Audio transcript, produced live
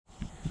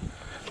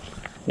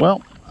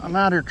Well, I'm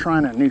out here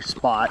trying a new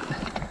spot.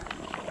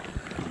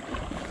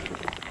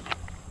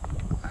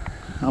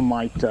 I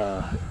might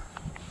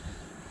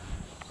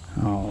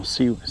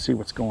see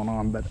what's going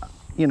on, but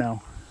you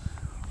know,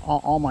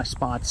 all my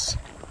spots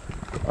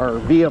are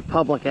via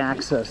public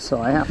access,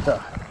 so I have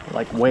to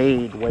like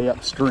wade way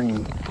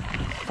upstream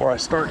before I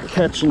start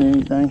catching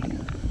anything.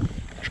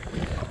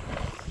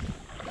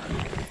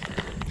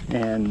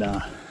 And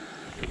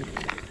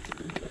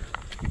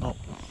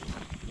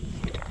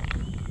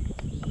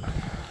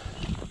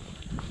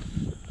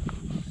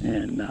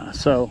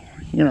so,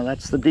 you know,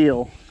 that's the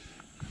deal.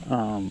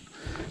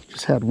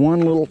 Just had one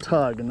little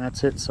tug, and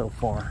that's it so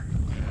far.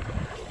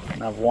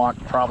 And I've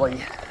walked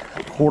probably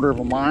a quarter of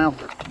a mile.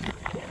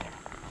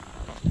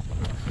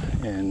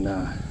 And,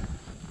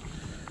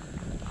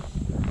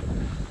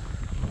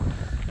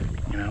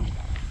 you know,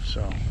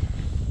 so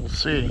we'll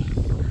see.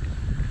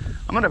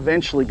 I'm going to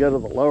eventually go to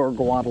the lower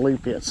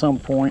Guadalupe at some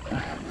point.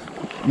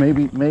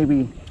 Maybe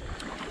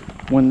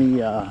when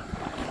the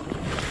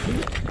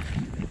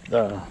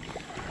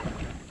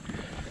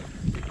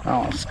I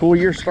don't know, school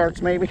year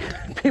starts, maybe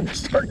people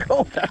start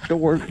going back to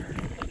work.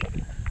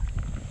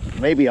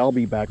 Maybe I'll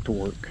be back to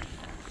work.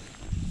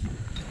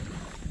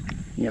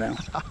 You know.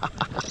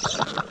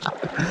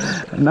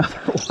 Another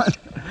one,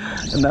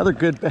 another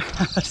good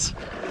bass.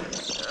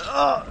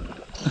 I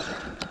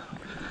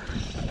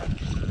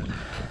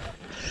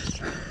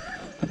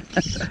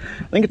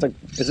think it's a,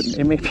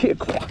 it may be a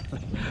quad.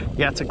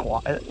 Yeah, it's a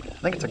quad. I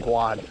think it's a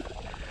quad.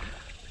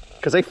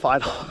 Because they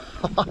fight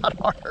a lot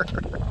harder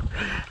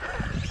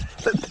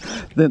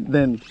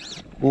than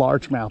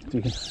largemouth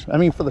do. I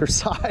mean, for their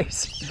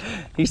size.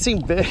 He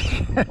seemed big.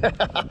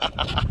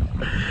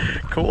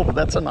 Cool, but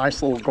that's a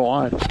nice little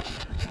quad.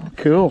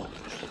 Cool.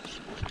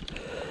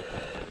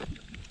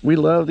 We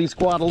love these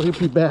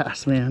Guadalupe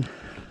bass, man.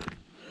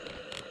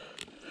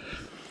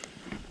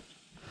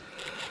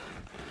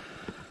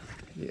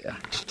 Yeah.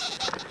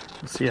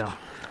 Let's see how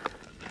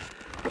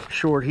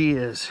short he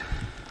is.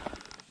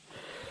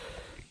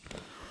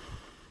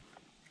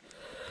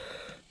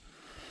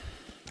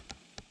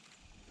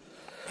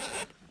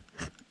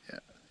 Yeah,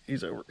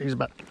 he's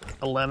about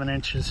 11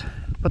 inches.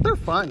 But they're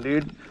fun,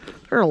 dude.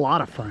 They're a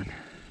lot of fun.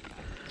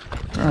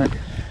 All right.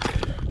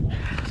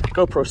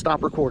 GoPro,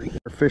 stop recording.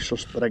 Official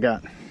that I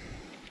got.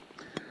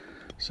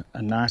 It's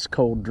a nice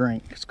cold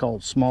drink. It's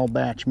called Small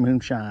Batch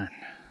Moonshine.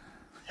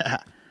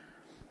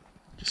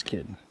 Just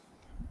kidding,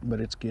 but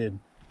it's good.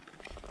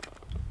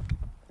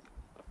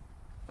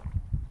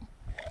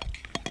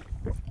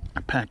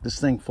 I packed this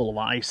thing full of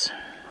ice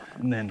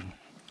and then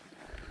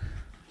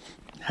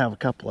have a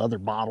couple other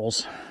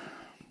bottles,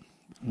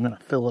 and then I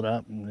fill it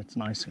up and it's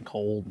nice and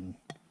cold.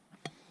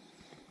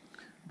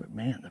 But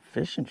man, the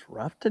fishing's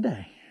rough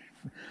today.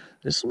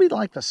 This will be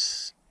like the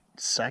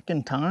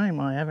second time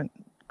I haven't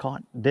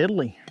caught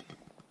diddly.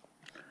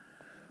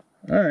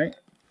 All right.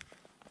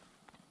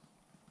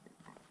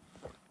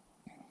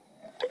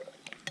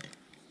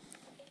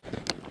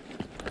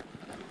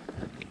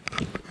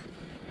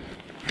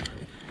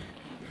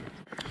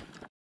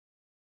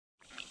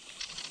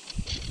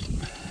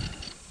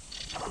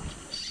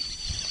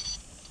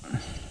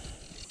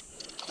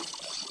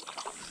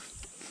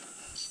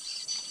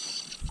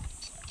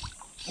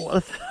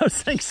 Well,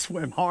 those things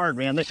swim hard,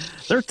 man.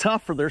 They're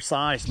tough for their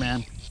size,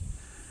 man.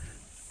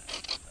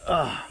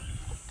 I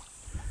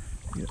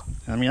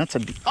mean, that's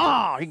a...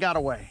 Oh, he got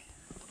away.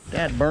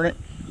 Dad, burn it.